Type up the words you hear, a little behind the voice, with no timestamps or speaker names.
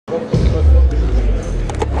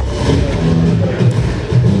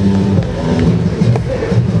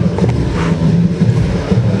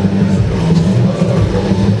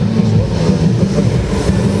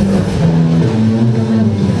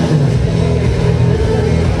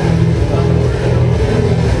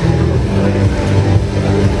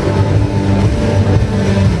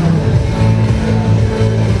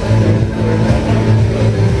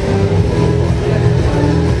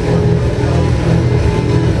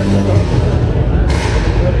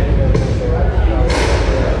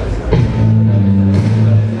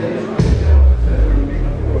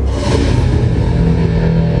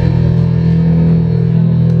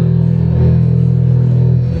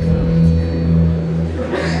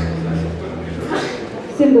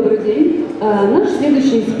Всем добрый день. Наш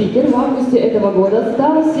следующий спикер в августе этого года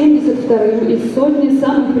стал 72-м из сотни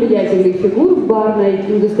самых влиятельных фигур в барной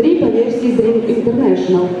индустрии по версии Drink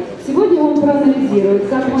International. Сегодня он проанализирует,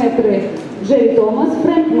 как мэтры Джерри Томас,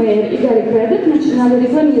 Фрэнк Мейер и Гарри Кредит начинали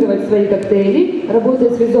рекламировать свои коктейли,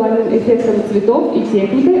 работая с визуальным эффектом цветов и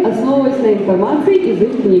техникой, основываясь на информации из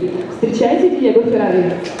их книг. Встречайте Диего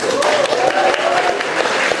Феррари.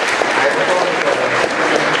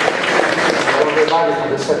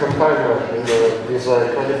 The second time in this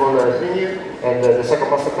incredible venue and the second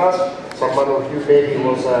masterclass. Someone of you maybe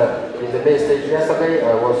was in the main stage yesterday.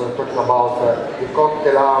 I was talking about the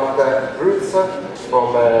cocktail art roots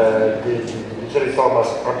from the Jerry Thomas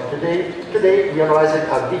until today. Today we analyze it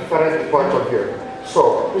a different point of view.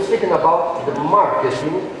 So we're speaking about the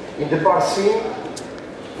marketing in the bar scene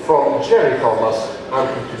from Jerry Thomas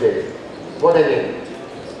until today. What I mean?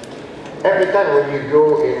 Every time when you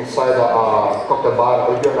go inside a cocktail bar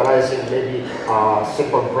or you're analyzing maybe a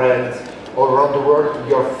simple brand all around the world,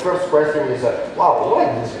 your first question is, wow, why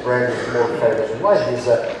this brand is more famous? Why this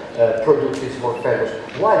product is more famous?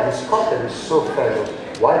 Why this cocktail is so famous?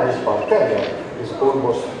 Why this bartender is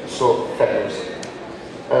almost so famous?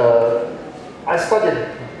 I studied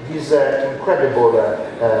this incredible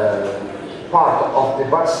part of the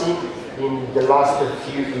bar scene in the last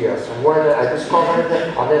few years, when I discovered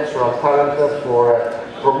a natural talent for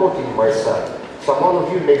promoting myself. Some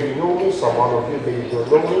of you maybe know me, some of you maybe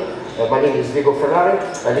don't know me. My name is DIEGO Ferrari,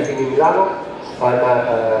 I live in Milano. I'm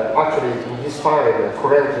actually in this time,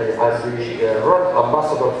 currently, I'm the run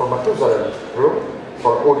ambassador for Matusalem group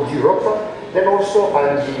for all Europe. Then also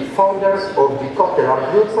I'm the founder of the Cocktail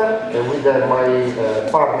Art Group with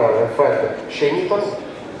my partner and friend Shane Eaton.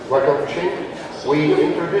 Welcome Shane. We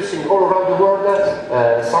introducing all around the world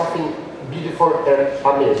something beautiful and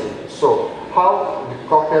amazing. So, how the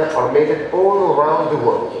cocktails are made all around the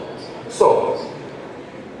world. So,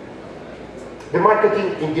 the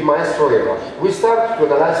marketing in the maestro era. We start to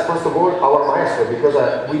analyze first of all our maestro, because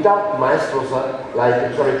without maestros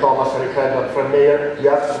like Jerry Thomas, Harry Credit, Fred Meyer, we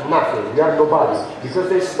are nothing, we are nobody. Because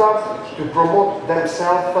they start to promote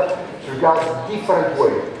themselves through a different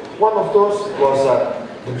way. One of those was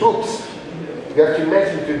the books. You have to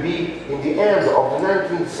imagine to be in the end of the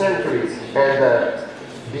 19th century and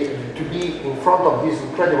to be in front of these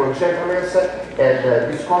incredible gentlemen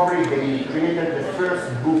and discovery. They created the first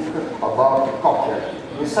book about cocktail.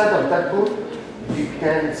 Inside of that book you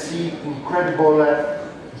can see incredible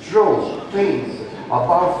drawings, paintings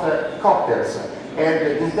about cocktails.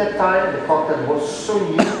 And in that time the cocktail was so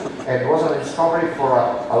new and was a discovery for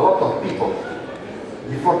a lot of people.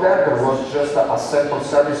 Before that, there was just a sample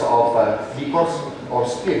service of liquors or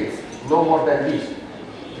spirits, no more than this.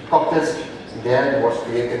 The cocktails then was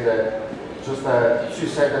created just 2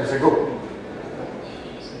 seconds ago.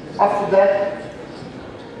 After that,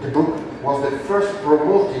 the book was the first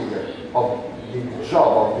promoting of the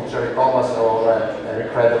job of Jerry Thomas or Harry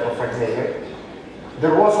Credit or Frank Meyer.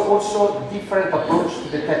 There was also different approach to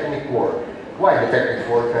the technique work. Why the technique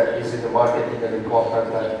work is in the marketing an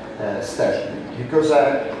important step? Because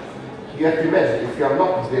you have to imagine, if you are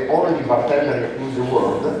not the only bartender in the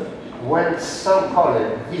world, when some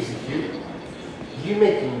colleague visit you, you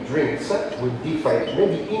making drinks with different,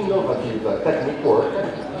 maybe innovative technique work,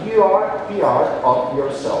 you are PR of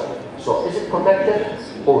yourself. So is it connected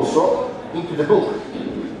also into the book?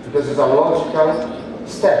 Because it's a logical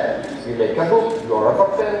step. You make a book, you are a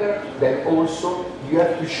bartender, then also you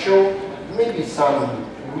have to show maybe some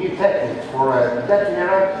new technique. For that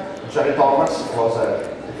era, Jerry Thomas was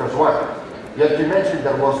the first one. You have to imagine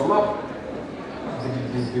there was not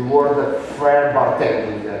the word fair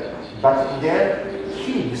bartending, but in the end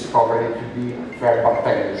he discovered it to be fair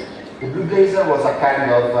bartending. The Blue Blazer was a kind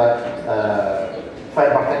of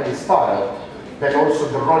fair bartending style. Then also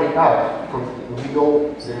the rolling up, we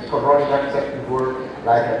know the rolling up technique were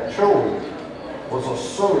like throwing. Was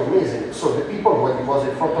so amazing. So the people, when he was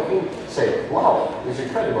in front of him, say, wow, it's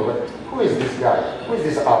incredible, but who is this guy? Who is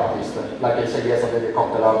this artist? Like I said yesterday, the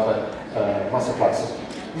cocktail art masterclasses.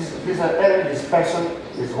 This person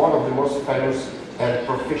is one of the most famous and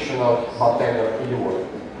professional bartenders in the world.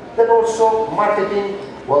 Then also, marketing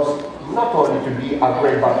was not only to be a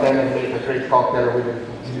great bartender and make a great cocktail with a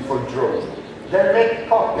beautiful drink. Then make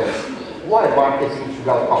cocktails. Why marketing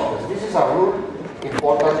sugar cocktails? This is a rule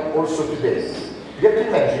important also today. You have to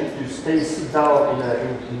imagine to sit down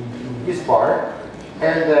in this bar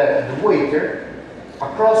and the waiter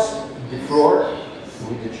across the floor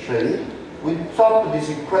with the tray will top this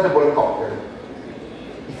incredible cocktail.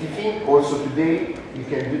 If you think also today you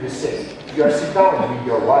can do the same. You are sit down with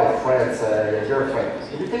your wife, friends, your girlfriend.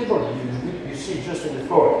 At the table, you see just in the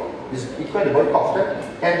floor this incredible cocktail,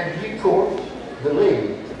 and you call the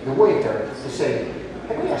lady, the waiter, to say,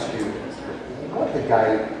 can I ask you, what the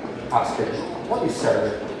guy asked you? What is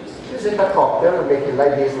serving? This is a cocktail, make it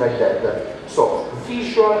like this, like that. So,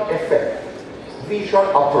 visual effect, visual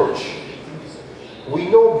approach. We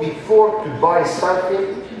know before to buy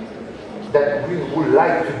something that we would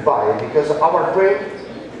like to buy, because our brain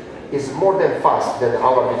is more than fast than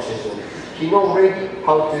our decision. He knows already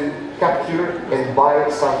how to capture and buy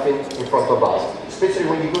something in front of us. Especially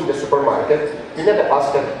when you go in the supermarket, you never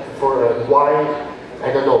ask for why,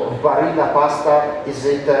 I don't know, barilla pasta, is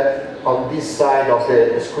it on this side of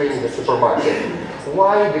the screen in the supermarket?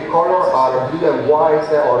 Why the color are blue and white,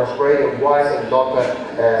 or gray and white, and not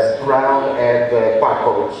brown and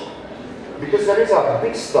purple? Because there is a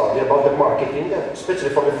big study about the marketing,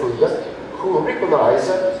 especially for the food, who recognize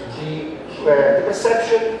the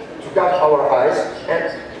perception to guide our eyes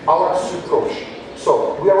and our subconscious.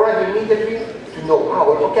 So we arrive immediately to know,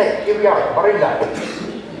 okay, here we are, barilla.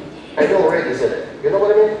 I know already is it. You know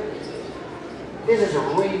what I mean? This is a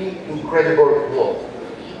really incredible work.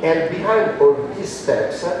 And behind all these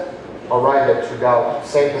steps, arrived throughout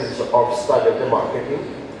centuries of study of the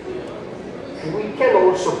marketing, we can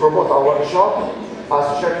also promote our job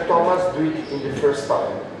as Jerry Thomas did it in the first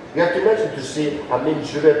time. You have to imagine to see a main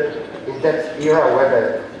jury in that era where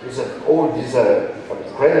there is all this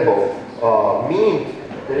incredible mint.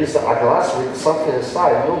 There is a glass with something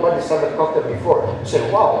inside. Nobody's had a cocktail before. You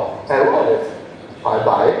say, wow, I love it. I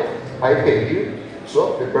buy it, I pay you.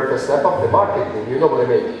 So the perfect step of the marketing, you know what I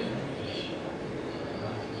mean?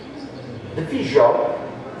 The visual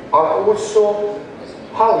are also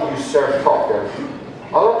how you serve cocktail.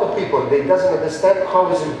 A lot of people, they doesn't understand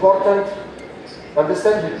how it's important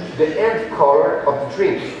understand the end color of the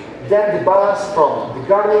drink, then the balance from the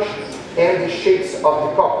garnish and the shapes of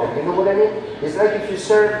the cocktail. You know what I mean? It's like if you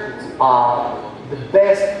serve the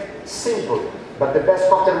best, simple, but the best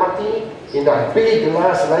cocktail martini in a big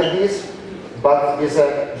glass like this, but it's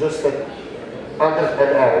just 100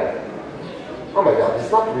 ml. Oh my God,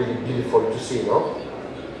 it's not really beautiful to see, no?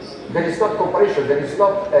 There is not comparison, there is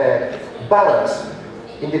not balance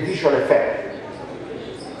in the visual effect.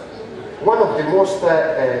 One of the most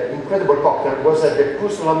incredible cocktails was the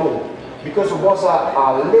Plus L'amour, because it was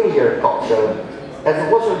a layered cocktail, and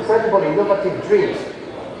it was incredible innovative drinks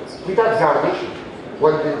without garnish.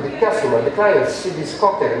 When the customer, the client, see this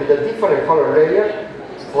cocktail with a different color layer,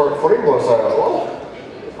 for him was, oh,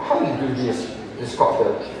 how do you do this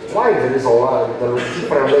cocktail? Why there is a lot of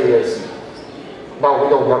different layers? Now we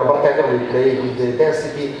know we are a bartender, we play with the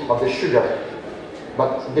density of the sugar.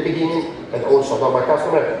 But in the beginning, and also normal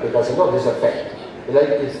customer, it doesn't know this effect.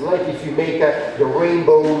 It's like if you make the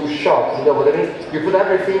rainbow shot, you know what I mean? You put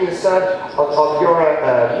everything inside of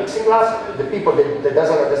your mixing glass, the people that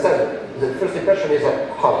doesn't understand it. The first impression is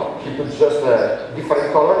how you put just a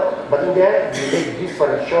different color, but in the end you make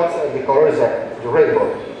different shots and the color is the rainbow.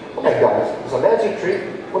 Oh my God, it's a magic trick.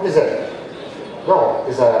 What is it? No,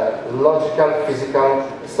 it's a logical, physical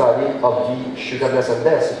study of the sugarness and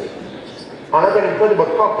density. Another incredible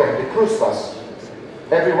cocktail, the crustas.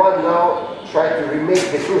 Everyone now tries to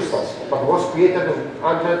remake the crustas, but was created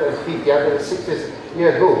 150, 160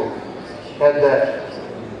 years ago.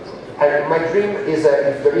 And my dream is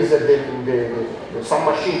if there is some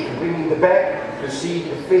machine to bring in the back to see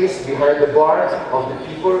the face behind the bar of the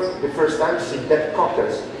people the first time to see that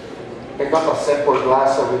cocktails, and not a sample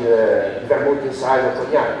glass with vermouth inside or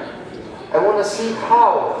cognac. I want to see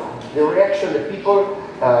how the reaction of the people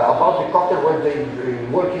about the cocktail when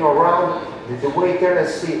they're working around the waiter and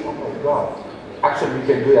see, oh my God, actually we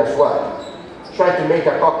can do it as well. Try to make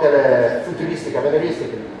a cocktail futuristic,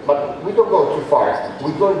 aveniristic, but we don't go too far.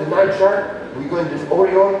 We go in the nightjar, we go in the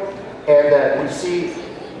Oriole, and we see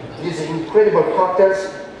these incredible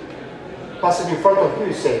cocktails passing in front of you.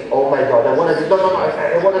 You say, oh my God, I want to do, no,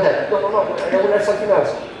 I want that, no, I want to have something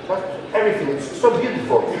else. Everything, it's so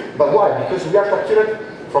beautiful. But why? Because we are captured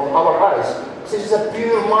from our eyes. This is a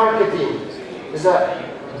pure marketing. It's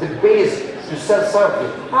the base to sell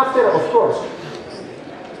something. After, of course,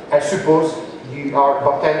 I suppose you are a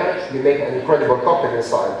bartender, you make an incredible cocktail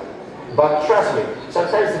inside. But trust me,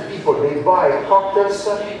 sometimes the people, they buy cocktails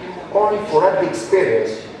only for the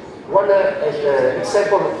experience. One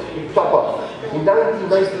example in top up. In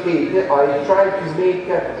 1998, I tried to make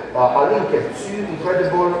a link of two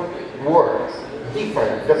incredible works,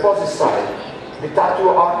 different, the opposite side. The tattoo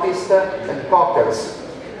artist and cocktails.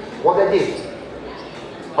 What I did,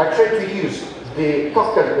 I tried to use the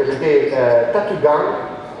cocktail, the tattoo gun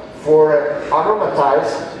for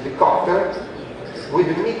aromatize the cocktail with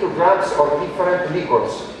the micrograms of different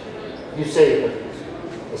liquors. You say,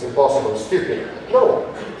 it's impossible, stupid. No,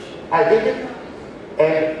 I did it,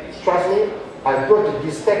 and trust me, I got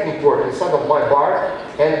this technique work inside of my bar,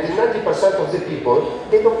 and the 90% of the people,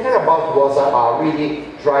 they don't care about was a really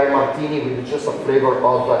dry martini with just a flavor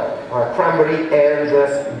of cranberry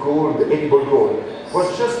and gold, edible gold. It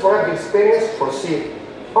was just for the experience, for see,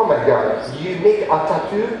 oh my God, you make a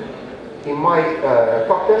tattoo in my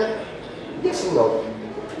cocktail? Yes and no.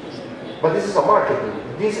 But this is a marketing.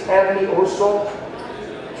 This helped me also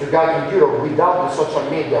to go to Europe without the social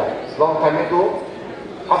media. Long time ago,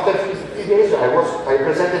 after a few days, I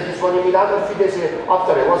presented this one in Milan. A few days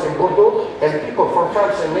after, I was in Bordeaux, and people from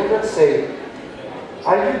France and England say,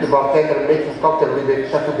 "Are you the bartender making cocktail with the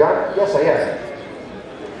tattoo gun?" Yes, I am.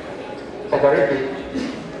 And I repeat,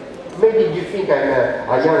 maybe you think I'm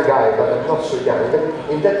a young guy, but I'm not so young.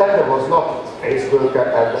 In that time, there was not Facebook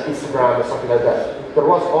and Instagram or something like that. There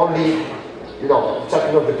was only,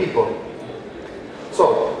 chatting of the people.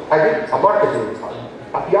 So I did a marketing,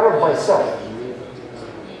 a PR of myself.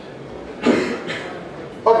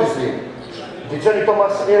 Obviously, the Johnny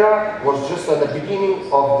Thomas era was just at the beginning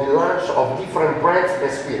of the launch of different brands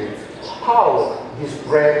and spirits. How these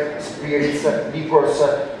brands, spirits, liquors,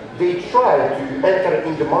 they try to enter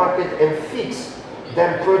in the market and fix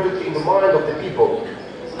them product in the mind of the people.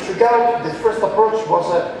 Throughout, the first approach was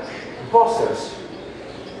posters.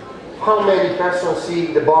 How many persons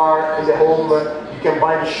see the bar in the home? You can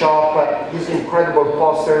buy the shop, these incredible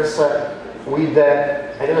posters with,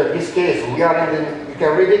 I don't know, in this case, we are in the, you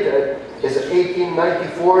can read it, it's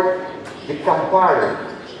 1894, the Campari.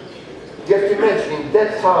 You have to imagine, in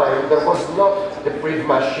that time, there was not the print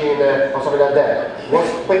machine or something like that. It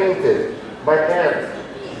was painted by hand.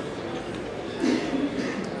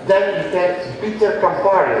 Then you can bitter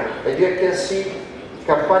Campari, and you can see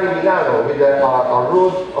Campari Milano with a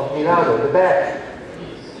road of Milano in the back.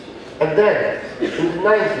 And then, in the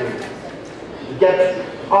 19th, you get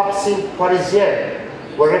Absinthe Parisien,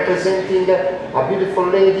 we're representing a beautiful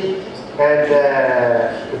lady and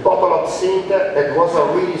the bottle of absinthe. It was a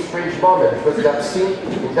really strange moment because the absinthe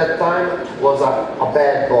in that time was a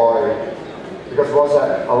bad boy, because it was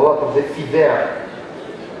a lot of the fiver.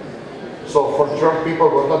 So for drunk people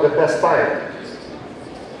it was not the best time.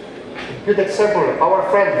 A good example, our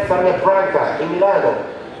friend Fernet Branca in Milano.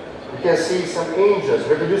 You can see some angels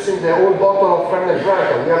reproducing the old bottle of Fernet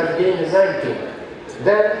Branca. We are again in the 19th.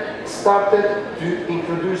 Then started to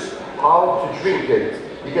introduce how to drink it.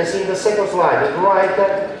 You can see in the second slide, the right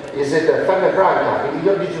is it Fernet Branca, il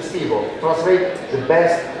miglior digestivo, translate the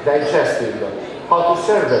best digestive. How to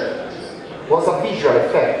serve it was a visual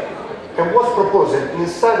effect and was proposed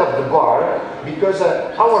inside of the bar because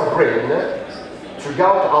our brain,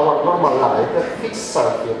 throughout our normal life, fixes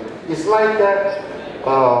something. It's like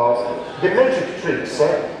the magic tricks,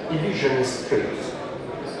 illusionist tricks.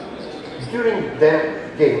 During the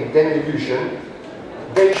game, the illusion,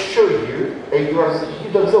 they show you, and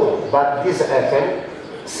you don't know, but this happened,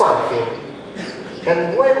 something.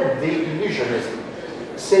 And when the illusionist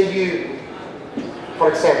say you, for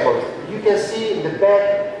example, you can see in the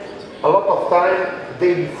back a lot of time, the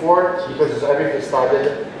day before, because everything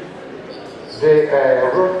started, the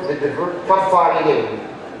word Campari name.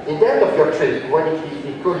 In the end of your trip, when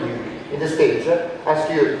he called you in the stage,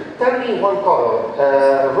 ask you, tell me one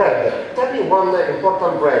color, red, tell me one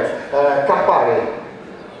important brand, Campari.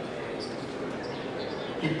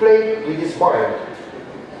 He played with his wine.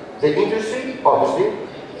 The industry, obviously,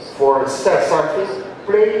 for sell something,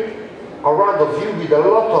 play around of you with a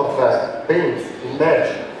lot of paint,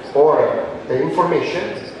 image, or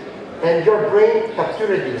information, and your brain captured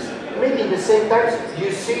this. Maybe at the same time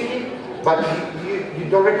you see it, but you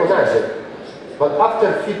don't recognize it. But after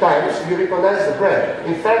a few times, you recognize the brand.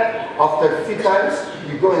 In fact, after a few times,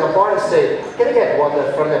 you go in a bar and say, can I get one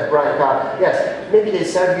Fernet Branca? Yes. Maybe they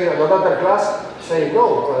serve you another glass. Say,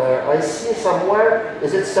 no, I see somewhere,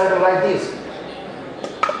 is it served like this?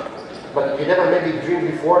 But you never maybe drink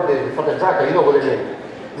before the Fernet Branca, you know what I mean.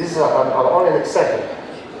 This is only an example.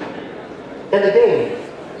 And again,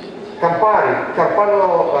 Campari,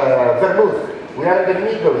 Campano Vermouth. We are in the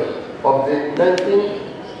middle of the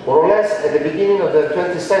 19th, more or less at the beginning of the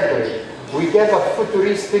 20th century. We get a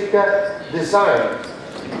futuristic design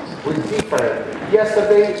with different.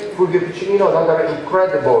 Yesterday, Fulvio Piccinino, another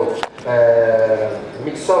incredible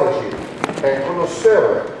mixology and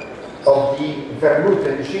connoisseur of the vermouth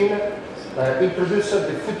and gin, introduced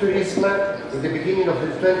the futurism in the beginning of the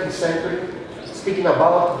 20th century, speaking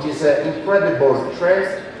about this incredible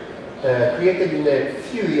trend created in a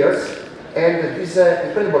few years, and this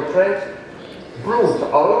incredible trend brought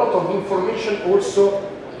a lot of information also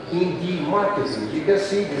in the marketing. You can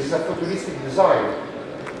see this is a futuristic design.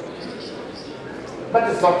 But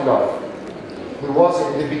it's not enough. We was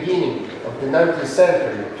in the beginning of the 19th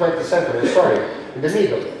century, 20th century, sorry, in the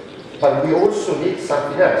middle. But we also need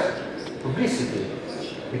something else, publicity.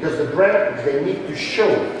 Because the brand, they need to show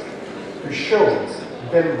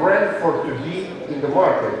the brand for to be in the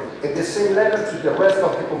market at the same level to the rest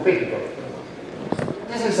of the competitors.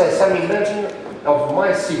 This is some imagine of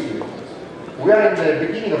my city. We are in the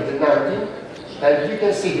beginning of the 19th, and you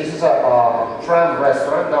can see this is a tram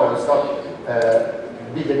restaurant. Now it's not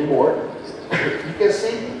big anymore. You can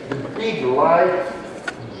see the big light,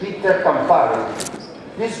 Bitter Campari.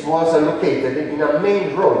 This was located in a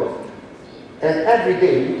main road. And every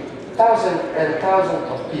day, thousands and thousands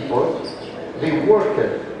of people, they worked,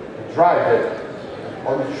 drive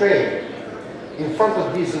on the train. In front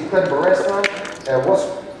of this incredible restaurant was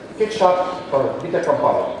ketchup for Bitter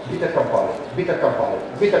Campari, Bitter Campari, Bitter Campari,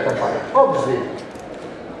 Bitter Campari. Obviously,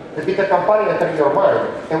 the Bitter Campari enters your mind.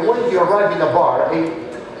 And when you arrive in a bar, I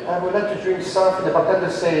would like to drink something, the bartender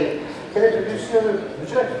say, can I introduce you, would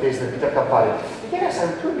you like to taste the Bitter Campari? Yes,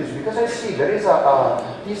 I'm curious, because I see there is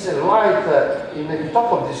this light in the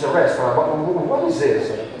top of this restaurant, but what is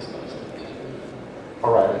this?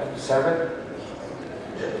 Alright, serve it,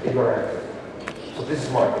 ignorant. So this is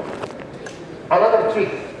marketing. Another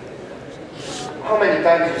trick. How many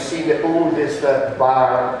times you see the oldest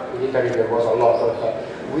bar in Italy? There was a lot of,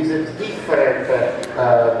 with a different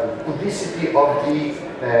publicity of the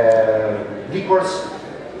liquors.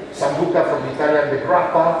 Sambuca from the Italian, the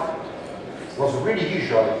grappa was really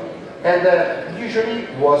usual, and usually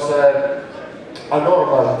was a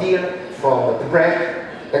normal deal from the brand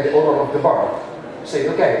and the owner of the bar. Say,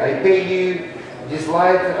 okay, I pay you this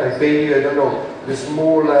light, I pay you, I don't know, the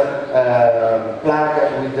small plug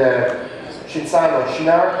with the Cinzano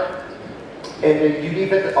Cynar, and you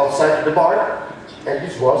leave it outside the bar, and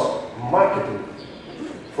this was marketing.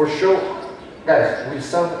 For sure, guys,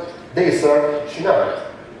 they serve Cynar.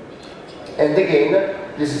 And again,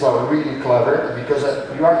 this is really clever, because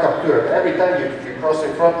you are captured. Every time you cross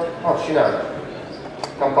in front, oh, Cynar,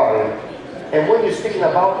 Campari. And when you're speaking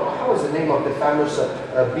about, how is the name of the famous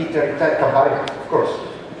bitter Campari? Of course,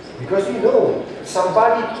 because you know,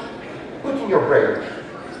 somebody put in your brain,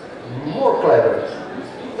 more clever.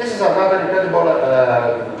 This is another incredible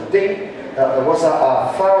day. It was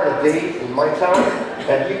a flower day in my town,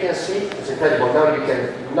 and you can see, it's incredible, now you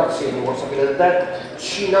can not see anymore something like that,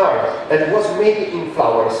 Cynar, and it was made in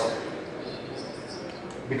flowers.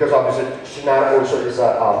 Because obviously Cynar also is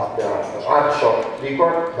an artichoke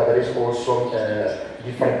liquor, but there is also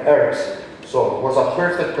different herbs. So it was a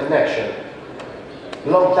perfect connection.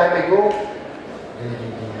 Long time ago, the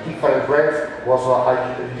different brands was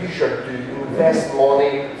usual to invest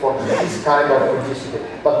money for this kind of publicity.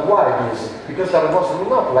 But why this? Because there was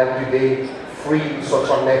not like today free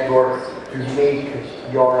social network to make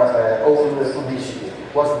your own publicity.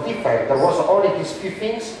 It was different. There was only these few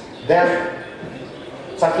things, then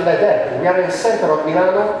something like that. We are in the center of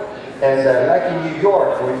Milano, and like in New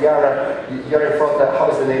York, where you're in front of, how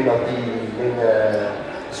is the name of the main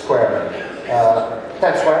square?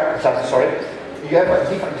 Times Square, sorry. You have a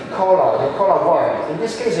different cola, the cola wine. In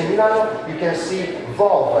this case, in Milano, you can see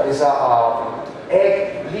Volve is a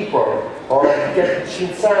egg liquor, or you get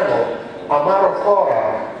Cinzano, Amaro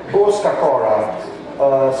Cola, Bosca Cola,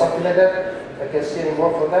 something like that. I can see any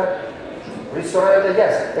more for that. Ristorante,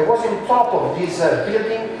 yes, it was in top of this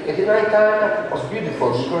building. At the night time, it was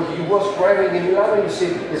beautiful because you was driving in Milano. You see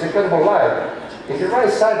this incredible light. In the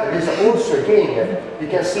right side, there is also again. You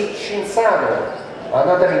can see Cinzano,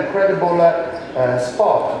 another incredible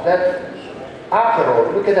spot. That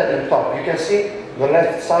Aperol, look at that in top. You can see the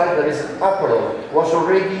left side. There is Aperol. Was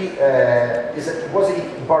already was it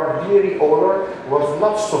Barbieri owner? Was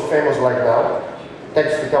not so famous like now.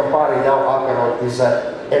 Thanks to Campari, now Aperol is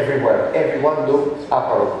everywhere. Everyone knew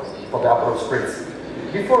Aperol for the Aperol Spritz.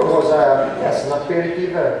 Before it was yes, an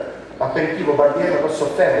aperitivo Barbieri, not so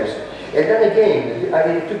famous. And then again,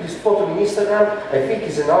 I took this photo on Instagram. I think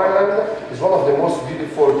it's in Ireland. It's one of the most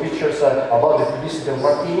beautiful pictures about the publicity of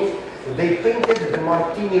Martini. They painted the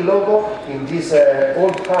Martini logo in this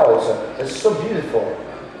old house. It's so beautiful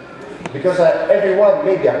because everyone,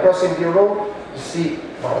 maybe across the road, you see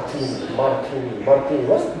Martini, Martini, Martini.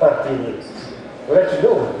 What's Martini? I would like to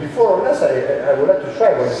know. Before or less, I would like to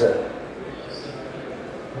try what is it.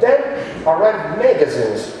 Then arrived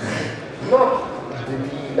magazines, not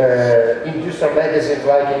the industrial magazines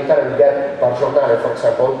like in Italy we get Barometer, for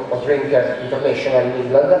example, or Drink International in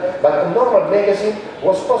England, but a normal magazine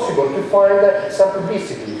was possible to find some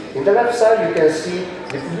publicity. In the left side you can see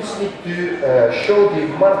the publicity to show the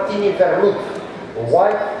Martini Vermouth,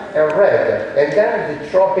 white and red, and then the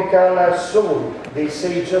tropical zone. They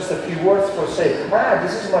say just a few words for say,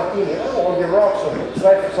 this is Martini, on the rocks, it's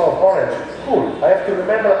like some orange. Cool, I have to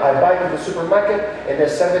remember, I buy it in the supermarket and I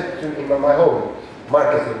sell it in my home.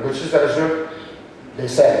 Marketing, which is the result, they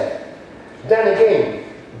sell it. Then again,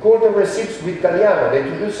 golden receipts with Italiano, they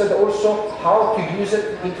introduced also how to use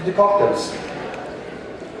it into the cocktails.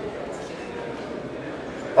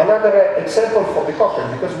 Another example for the cocktail,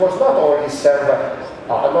 because it was not only serve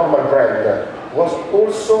a normal brand, was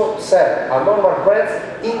also sell a normal brand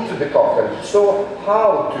into the cocktail. So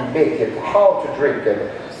how to make it, how to drink it.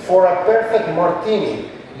 For a perfect martini,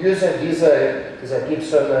 using this is a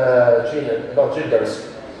Gibson gingers.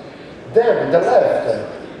 Then on the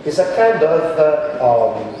left is a kind of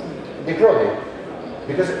Negroni,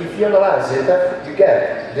 because if you analyze it, you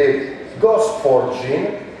get the Ghost for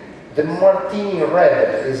gin, the Martini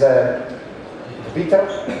red is a bitter,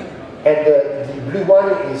 and the blue one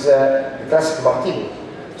is the classic Martini.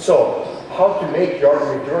 So how to make your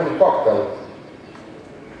Negroni cocktail?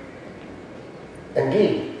 And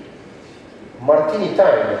give Martini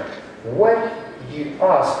time. When you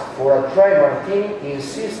ask for a dry Martini,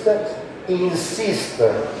 insist,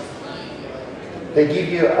 they give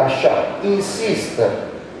you a shot. Insist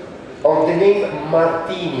on the name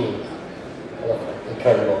Martini.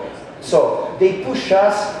 Incredible. So they push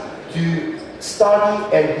us to study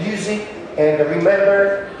and use it and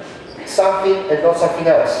remember something and not something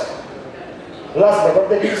else. Last but not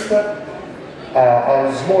the least,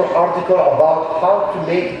 a small article about how to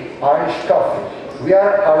make Irish coffee. We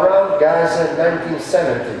are around, guys,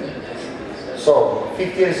 1970. So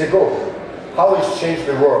 50 years ago, how it's changed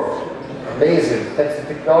the world. Amazing.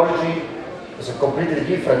 Technology is completely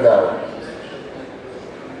different now.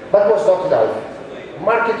 But it was not enough.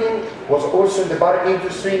 Marketing was also in the bar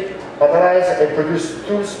industry, analyze and produce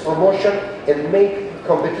tools, promotion, and make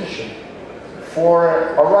competition for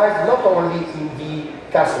arrive not only in the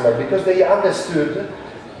customer, because they understood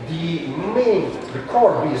the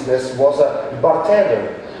core business was a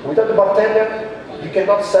bartender. Without the bartender, you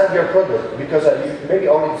cannot sell your product, because maybe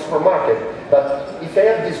only the supermarket. But if I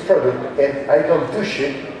have this product and I don't push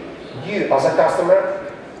it, you as a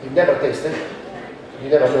customer, you never taste it, you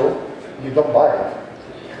never know, you don't buy it.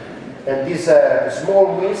 And this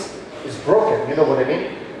small whisk is broken, you know what I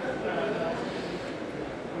mean?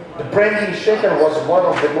 The branding shaker was one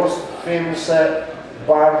of the most famous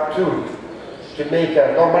bar tools. To make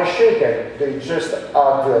a normal shaker, they just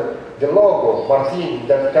add the logo, Martini,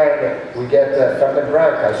 that kind we get Fernet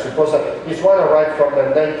Branca. I suppose this one arrived from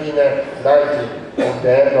 1990, on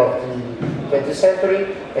the end of the 20th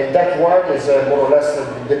century, and that one is more or less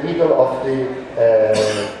in the middle of the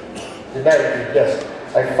 90s, yes.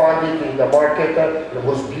 I found it in the market, it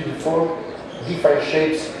was beautiful, different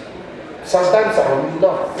shapes. Sometimes are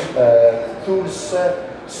not tools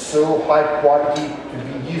so high quality to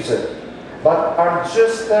be used, but are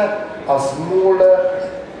just a small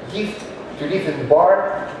gift to live in the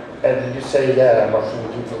bar, and you say, yeah, I'm actually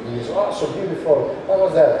giving this, oh, so beautiful, what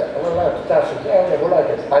was that? I would like to touch it, yeah, I would like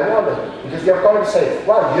it, I want it. Because your colleagues say,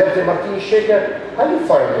 wow, you have the Martini shaker, how do you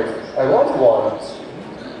find it? I want one.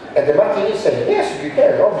 And the Martini said, yes, you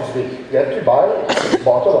can, obviously. You have to buy a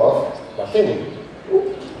bottle of Martini.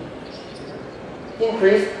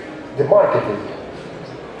 Increase the marketing.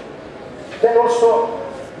 Then also,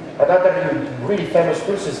 another really famous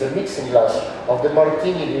tool is the mixing glass of the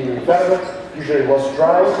Martini. The velvet usually was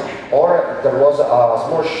dry, or there was a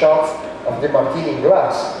small shot of the Martini in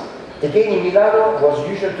glass. Again, in Milano, it was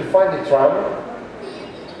usual to find the tram.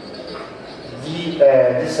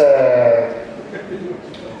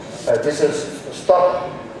 This is stop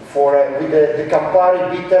for with the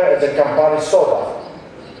Campari bitter and the Campari soda.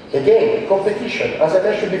 Again, competition. As I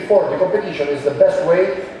mentioned before, the competition is the best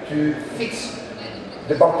way to fix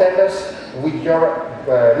the bartenders with your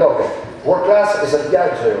logo. World class is a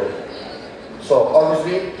DIEGO. So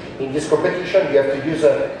obviously, in this competition, you have to use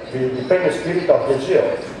the premium spirit of DIEGO.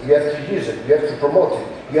 You have to use it. You have to promote it.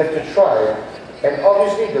 You have to try it. And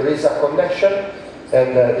obviously, there is a connection,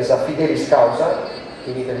 and is a fidelis causa.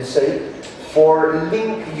 In Italy say, for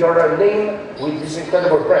link your name with these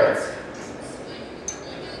incredible brands.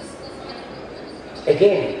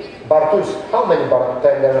 Again, bar tools, how many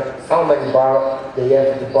bartenders, how many bar they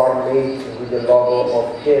have the barmaid with the logo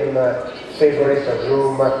of them, favorite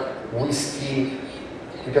room, whiskey,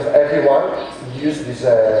 because everyone use this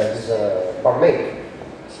barmaid.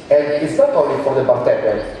 And it's not only for the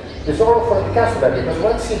bartender, it's also for the customer, because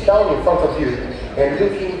when you sit down in front of you and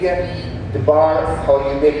looking at the bar,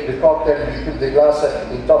 how you make the cocktail, you put the glass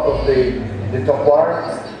on top of the top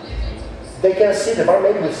bar, they can see, the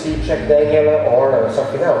barmaid will see Jack Daniel or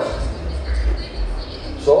something else.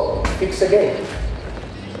 So, fix again.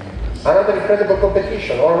 Another incredible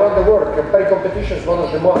competition all around the world. Campari competition is one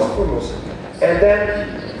of the most famous. And then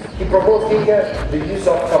he promoting the use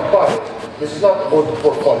of Campari. This is not old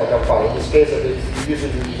portfolio Campari. In this case, they use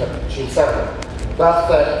it in Cinzano.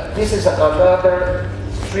 But this is another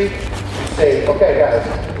trick to say, okay guys,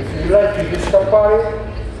 if you like to use Campari,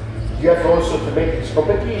 you have also to make this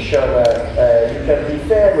competition. You can be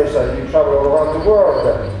famous and you travel all around the world.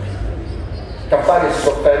 Campari is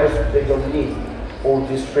so famous that they don't need all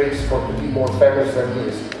these tricks for to be more famous than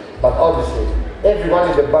this. But obviously, everyone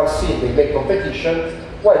in the bar scene, they make competition.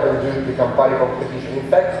 Why don't do the Campari competition? In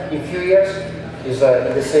fact, in few years, is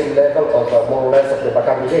in the same level of more or less of the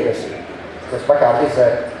Bacardi legacy. Because Bacardi is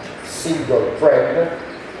a single brand,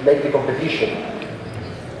 make the competition.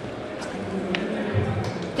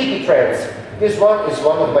 Tiki trends. This one is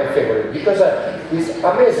one of my favorite because it's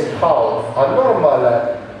amazing how a normal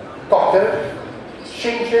cocktail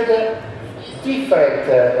changed different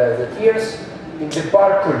tiers in the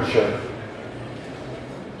bar culture.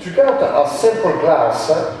 To get a simple glass,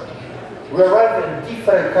 we arrived in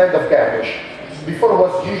different kind of garnish. Before it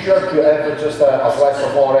was usual to have just a slice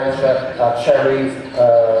of orange, a cherry,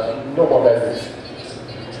 no more than this.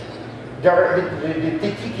 The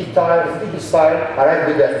tiki style arrived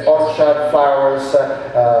with the orchard, flowers,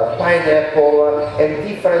 pineapple, and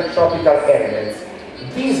different tropical elements.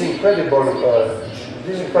 These incredible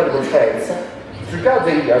trends, throughout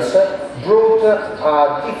the years, brought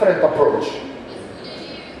a different approach.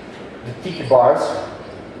 The tiki bars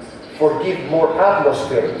forgive more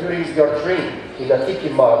atmosphere during your drink in the tiki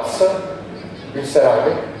mugs in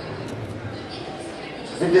ceramic.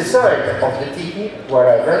 The design of the tiki,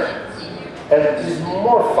 wherever, and it is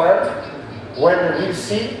more fun when we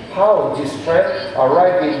see how this trend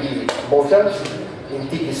arrived in the motels in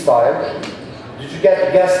tiki style. Did you get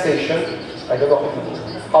a gas station? I don't know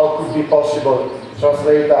how it could be possible to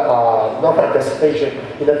translate not a gas station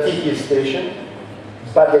in a tiki station,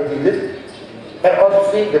 but they did it. And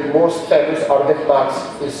obviously the most famous are the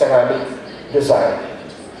mugs in ceramic design.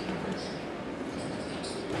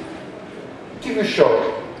 TV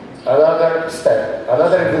show, another step,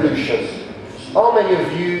 another evolution. How many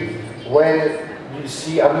of you, when you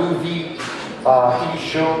see a movie, TV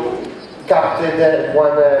show, captured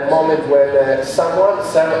one moment when someone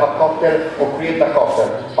sell a cocktail or create a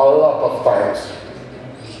cocktail? A lot of times.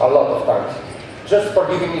 A lot of times. Just for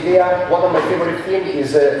giving you an idea, one of my favorite films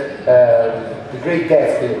is The Great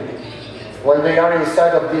Gatsby. When they are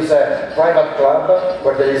inside of this private club,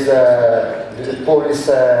 where there is the police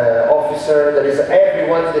officer, there is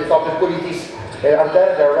everyone, the top of politics, and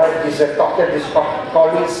then there are these cocktail, these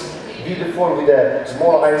Collins, beautiful with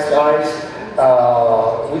small eyes,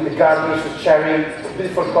 with the garnish, with cherry,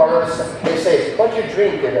 beautiful colors. They say, what you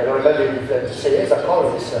drink? And I remember to say, it's a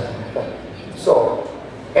Collins. So,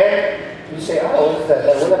 and you say, oh, what's that?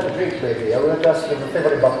 I will have to drink maybe. I will have to ask your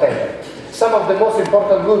favorite bartender. Some of the most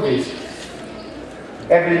important movies,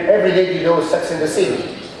 every lady knows Sex and the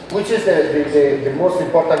City. Which is the most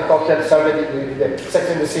important cocktail served in the Sex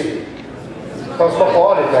and the City?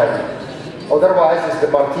 Cosmopolitan. Otherwise, it's the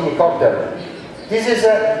martini cocktail. This is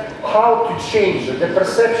how to change the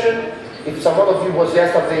perception. If someone of you was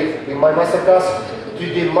yesterday in my masterclass, to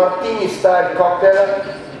the martini style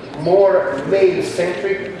cocktail, more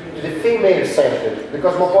male-centric, to the female-centric,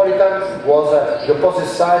 because Cosmopolitan was the opposite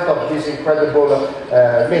side of this incredible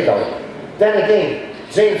medal. Then again,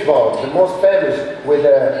 James Bond, the most famous with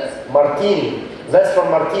Martini, less from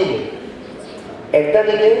Martini. And then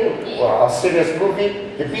again, well, a serious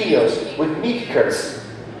movie, The Billions, with Mitkers,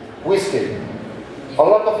 whiskey. A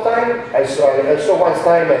lot of time, I saw one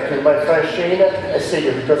time to my friend Shane, I say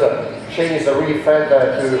it because Shane is a really friend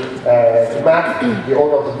to Matt, the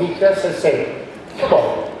owner of the Mitkers, I say, come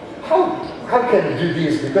on, how can you do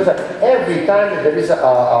this? Because every time there is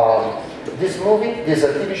this movie, there's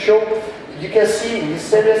a TV show, you can see in this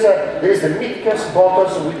series there is the Mitkers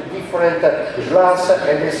bottles with different glass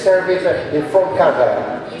and they serve it in front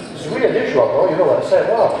camera. It's really unusual, no? You know what I said?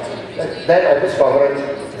 Wow. Then I discovered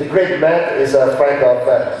the great man is a friend of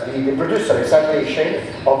the producer, exactly Shane,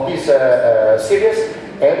 of this series,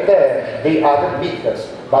 and they added Mitkers.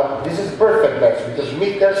 But this is perfect match because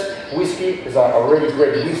Mitkers whiskey is a really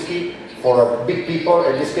great whiskey for big people.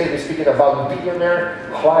 In this case, we're speaking about billionaire,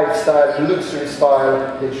 lifestyle, luxury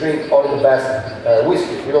style. They drink only the best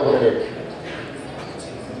whiskey. You know what I mean?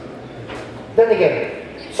 Then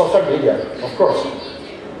again, social media, of course.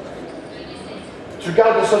 To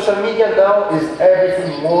regard the social media now is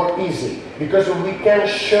everything more easy because we can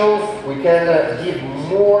show, we can give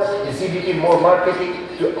more visibility, more marketing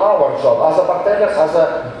to our job as a bartender, as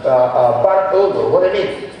a bar owner. What I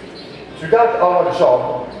mean, to regard our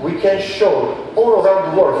job, we can show all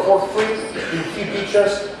around the world for free in few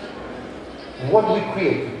pictures what we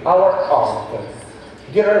create, our art.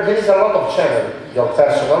 There is a lot of channels. Your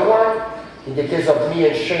personal one. In the case of me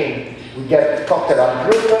and Shane, we get cocktail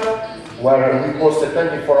art group, where we post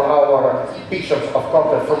 24-hour pictures of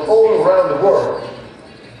cocktails from all around the world.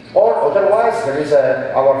 Or otherwise, there is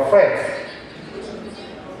our friend,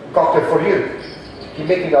 Cocktail for You. He's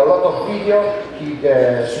making a lot of video. He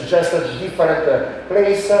suggested different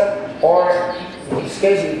places, or in this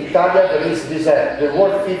case in Italy, there is this the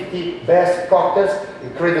world 50 best cocktails,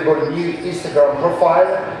 incredible new Instagram profile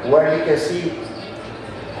where you can see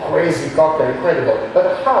crazy cocktail, incredible.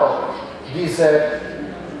 But how this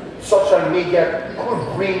social media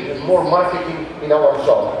could bring more marketing in our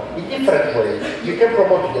job in different ways? You can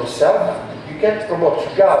promote yourself, you can promote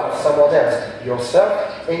someone else,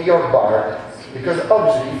 yourself and your bar. Because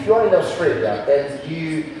obviously, if you are in Australia and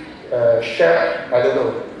you share, I don't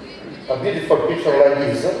know, a beautiful picture like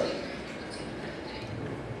this,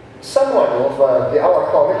 someone of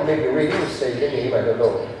our colleague, maybe really will say the name, I don't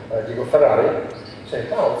know, DIEGO FERRARI, say,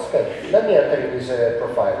 oh, it's good, let me enter in his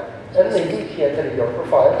profile. And maybe he enters your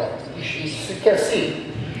profile, he can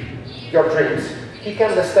see your drinks, he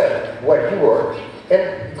can understand where you work,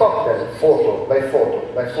 and cocktail, photo by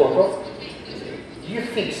photo by photo, you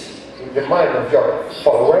fix in the mind of your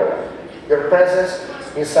follower your presence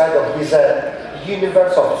inside of this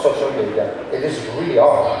universe of social media. It is really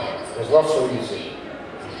hard, it's not so easy.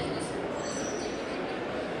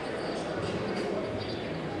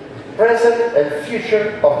 Present and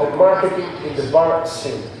future of the marketing in the bar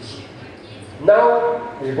scene.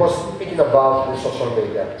 Now, we was speaking about the social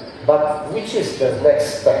media, but which is the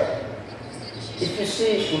next step? If you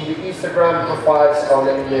see in the Instagram profiles or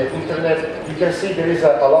in the internet, you can see there is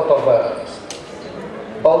a lot of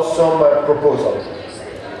awesome proposals.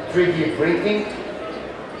 3D printing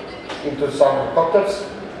into some cocktails,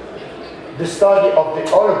 the study of the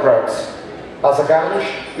holograms as a garnish,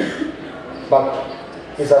 but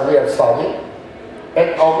it's a real study,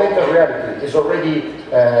 and augmented reality is already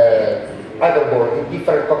available in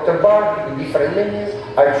different cocktail bars, in different menus.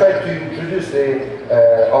 I tried to introduce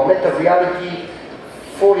the augmented reality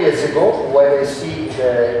 4 years ago when I see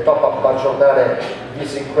the top of Barometer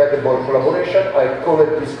this incredible collaboration. I called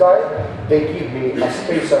this guy, they give me a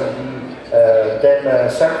space on the then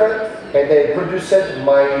server, and they produced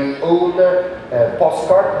my own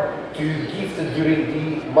postcard to gift during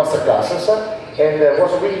the masterclasses. And it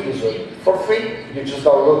was really easy. For free, you just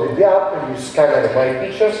downloaded the app, and you scanned my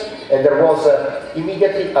pictures, and there was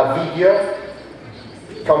immediately a video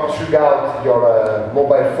come throughout your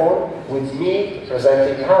mobile phone with me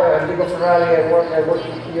presenting, hi, I'm DIEGO FERRARI, I'm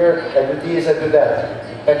working here, and do this and do that.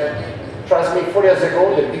 And trust me, 4 years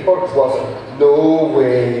ago, the people was, no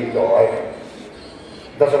way, no,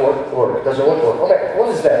 doesn't work. Okay, what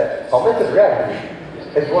is that? Augmented reality.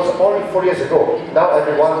 It was only 4 years ago. Now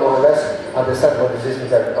everyone more or less understands what this is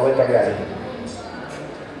with augmented reality.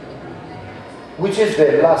 Which is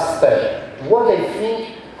the last step. What I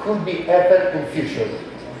think could be happen in future.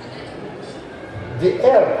 The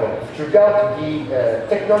help to get the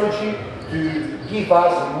technology to give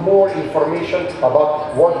us more information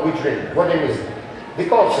about what we drink. What I mean? The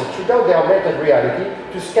concept to get the augmented reality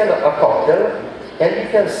to scan a cocktail, and you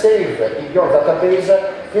can save in your database,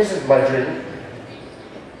 this is my drink.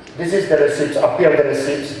 This is the receipts, appear the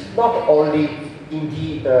receipts, not only in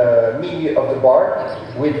the menu of the bar,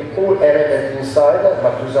 with all elements inside,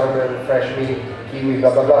 Matusan, fresh meat, kiwi,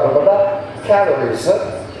 blah, blah, blah, blah, blah, calories,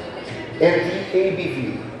 and the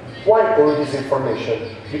ABV. Why all this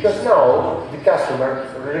information? Because now the customer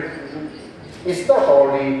is not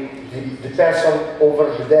only the person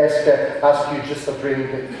over the desk asks you just a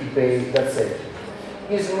drink, he pays, that's it.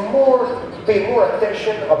 He's pay more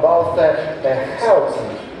attention about health,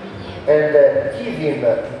 and give him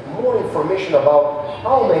more information about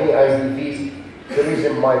how many IBV there is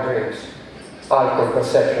in my drinks, alcohol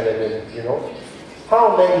consumption, I mean, you know,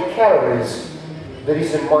 how many calories there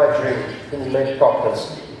is in my drink, in my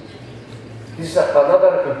cocktails. This is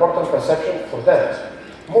another important perception for them.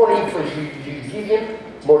 More info you give him,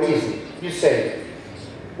 more easy. You say,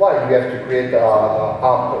 why do you have to create an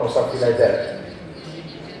app or something like that?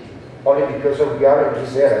 Only because we are in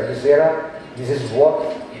this era. This is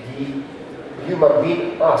what the human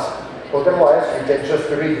being asks. Otherwise, you can just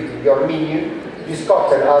read it in your menu, This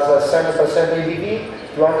cocktail has a 7%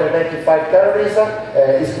 ABV, 285 calories,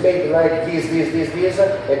 it's made like this,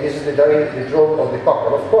 and this is the draw of the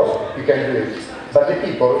cocktail. Of course, you can do it. But the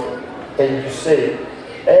people, and you say,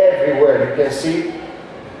 everywhere you can see,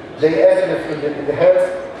 they have in the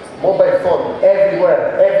hands mobile phone,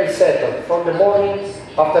 everywhere, every second, from the morning,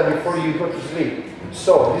 before you go to sleep.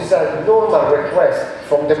 So, this is a normal request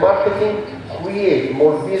from the marketing, create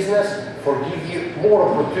more business, for give you more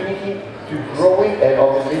opportunity to grow it and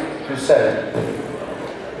obviously to sell it.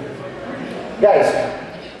 Guys,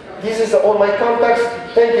 this is all my contacts.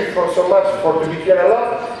 Thank you so much for to be here a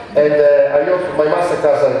lot, and I hope my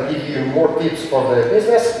masterclass will give you more tips for the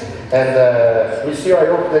business, and we'll see you, I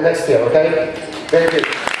hope, the next year, okay? Thank you.